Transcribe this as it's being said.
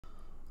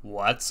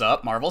What's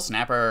up, Marvel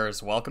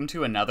Snappers? Welcome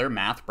to another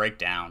math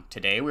breakdown.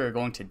 Today we are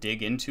going to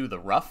dig into the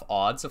rough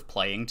odds of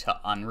playing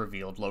to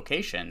unrevealed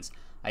locations.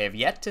 I have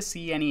yet to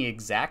see any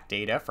exact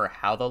data for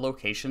how the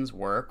locations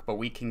work, but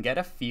we can get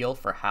a feel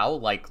for how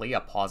likely a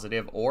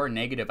positive or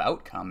negative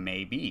outcome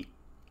may be.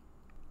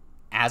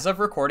 As of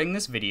recording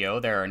this video,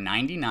 there are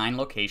 99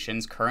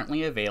 locations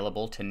currently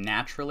available to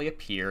naturally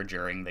appear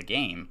during the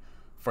game.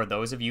 For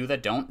those of you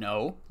that don't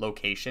know,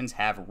 locations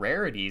have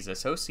rarities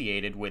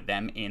associated with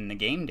them in the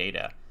game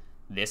data.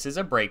 This is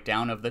a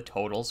breakdown of the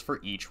totals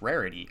for each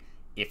rarity.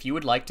 If you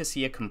would like to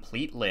see a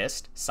complete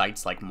list,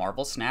 sites like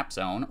Marvel Snap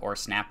Zone or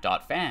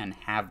Snap.fan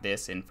have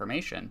this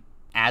information.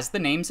 As the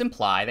names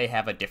imply, they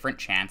have a different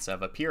chance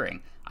of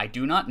appearing. I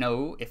do not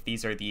know if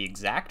these are the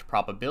exact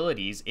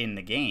probabilities in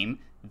the game.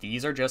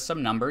 These are just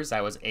some numbers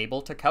I was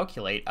able to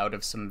calculate out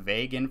of some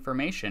vague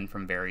information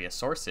from various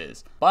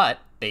sources, but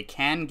they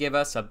can give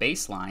us a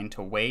baseline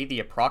to weigh the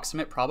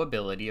approximate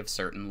probability of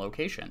certain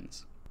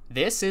locations.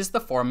 This is the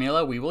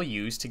formula we will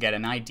use to get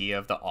an idea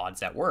of the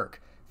odds at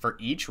work. For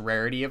each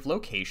rarity of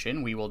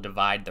location, we will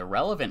divide the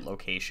relevant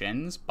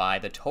locations by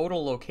the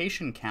total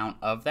location count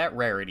of that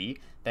rarity,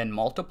 then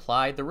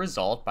multiply the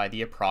result by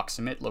the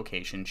approximate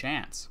location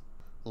chance.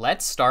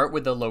 Let's start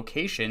with the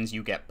locations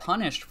you get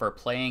punished for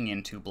playing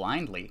into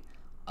blindly.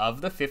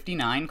 Of the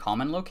 59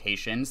 common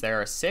locations,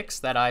 there are 6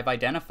 that I've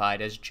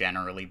identified as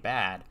generally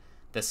bad.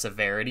 The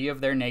severity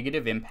of their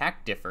negative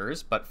impact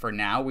differs, but for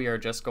now we are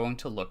just going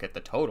to look at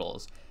the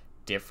totals.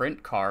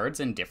 Different cards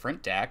and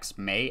different decks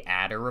may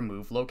add or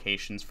remove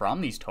locations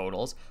from these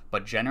totals,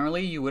 but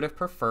generally you would have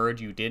preferred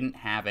you didn't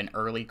have an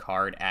early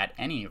card at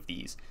any of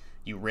these.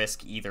 You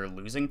risk either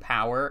losing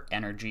power,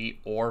 energy,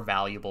 or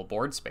valuable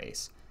board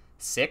space.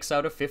 6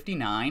 out of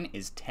 59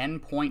 is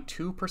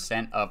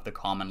 10.2% of the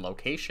common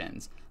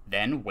locations.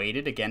 Then,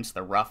 weighted against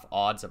the rough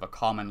odds of a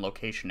common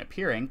location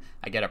appearing,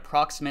 I get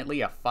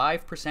approximately a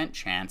 5%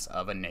 chance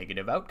of a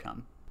negative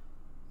outcome.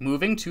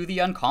 Moving to the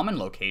uncommon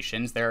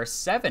locations, there are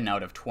 7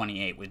 out of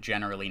 28 with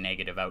generally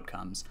negative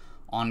outcomes.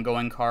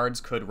 Ongoing cards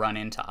could run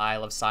into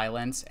Isle of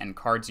Silence, and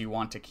cards you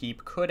want to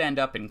keep could end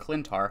up in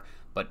Clintar,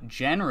 but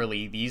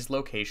generally these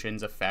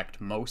locations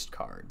affect most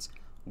cards.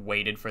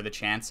 Weighted for the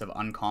chance of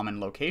uncommon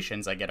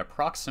locations, I get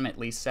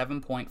approximately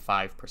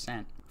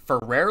 7.5%. For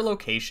rare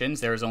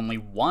locations, there is only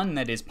one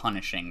that is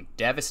punishing,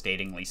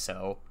 devastatingly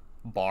so,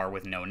 bar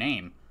with no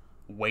name.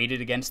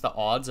 Weighted against the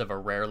odds of a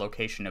rare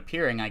location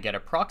appearing, I get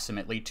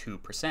approximately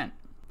 2%.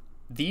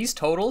 These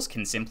totals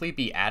can simply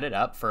be added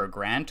up for a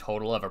grand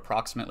total of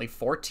approximately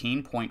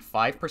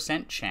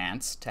 14.5%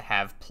 chance to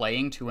have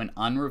playing to an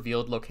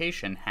unrevealed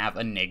location have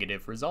a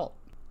negative result.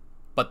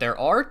 But there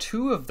are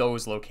 2 of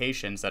those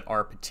locations that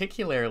are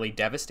particularly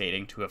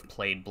devastating to have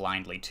played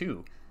blindly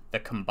to. The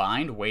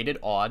combined weighted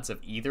odds of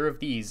either of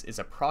these is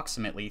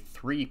approximately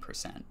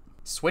 3%.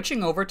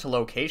 Switching over to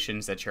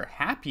locations that you're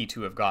happy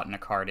to have gotten a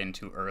card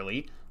into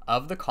early,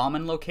 of the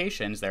common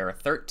locations there are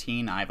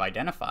 13 I've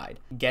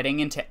identified. Getting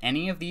into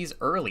any of these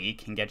early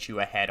can get you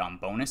ahead on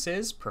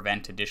bonuses,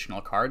 prevent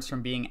additional cards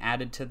from being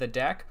added to the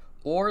deck,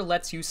 or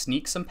lets you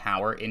sneak some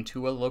power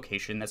into a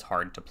location that's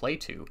hard to play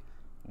to.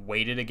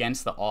 Weighted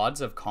against the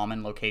odds of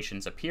common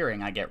locations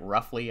appearing, I get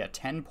roughly a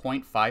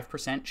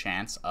 10.5%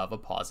 chance of a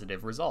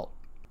positive result.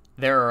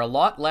 There are a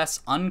lot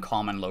less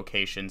uncommon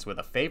locations with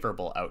a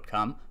favorable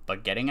outcome,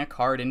 but getting a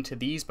card into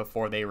these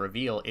before they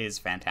reveal is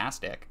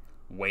fantastic.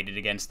 Weighted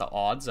against the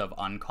odds of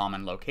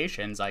uncommon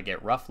locations, I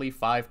get roughly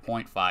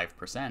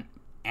 5.5%.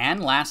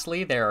 And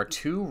lastly, there are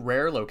 2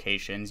 rare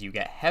locations you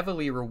get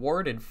heavily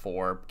rewarded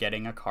for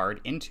getting a card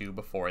into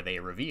before they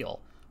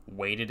reveal.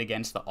 Weighted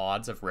against the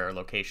odds of rare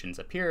locations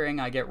appearing,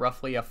 I get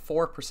roughly a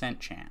 4%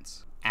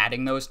 chance.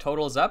 Adding those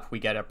totals up, we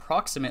get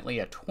approximately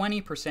a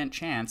 20%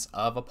 chance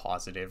of a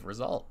positive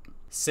result.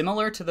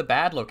 Similar to the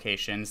bad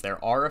locations,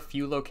 there are a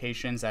few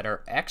locations that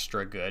are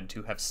extra good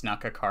to have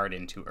snuck a card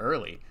into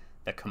early.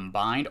 The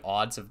combined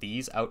odds of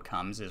these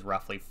outcomes is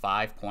roughly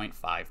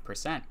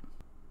 5.5%.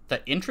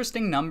 The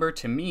interesting number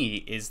to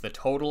me is the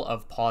total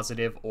of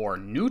positive or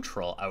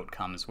neutral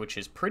outcomes, which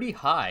is pretty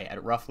high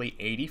at roughly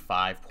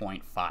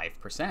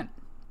 85.5%.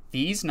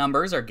 These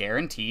numbers are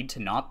guaranteed to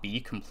not be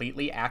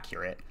completely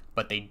accurate,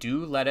 but they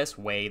do let us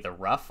weigh the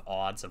rough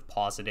odds of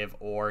positive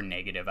or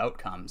negative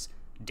outcomes.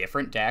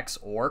 Different decks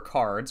or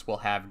cards will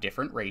have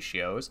different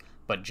ratios,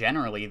 but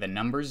generally the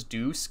numbers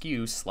do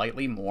skew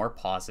slightly more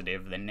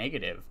positive than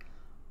negative.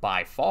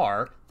 By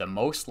far, the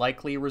most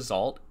likely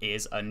result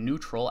is a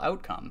neutral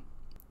outcome.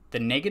 The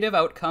negative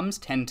outcomes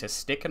tend to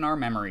stick in our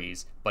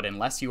memories, but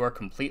unless you are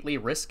completely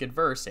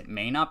risk-adverse, it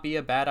may not be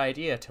a bad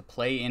idea to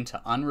play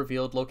into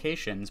unrevealed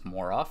locations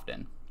more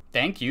often.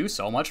 Thank you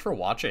so much for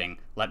watching.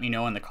 Let me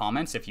know in the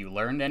comments if you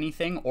learned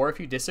anything or if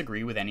you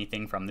disagree with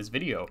anything from this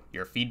video.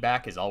 Your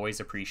feedback is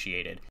always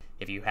appreciated.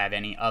 If you have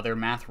any other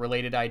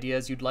math-related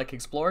ideas you'd like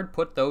explored,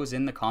 put those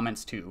in the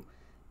comments too.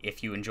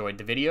 If you enjoyed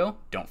the video,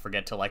 don't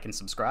forget to like and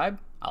subscribe.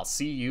 I'll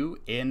see you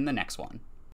in the next one.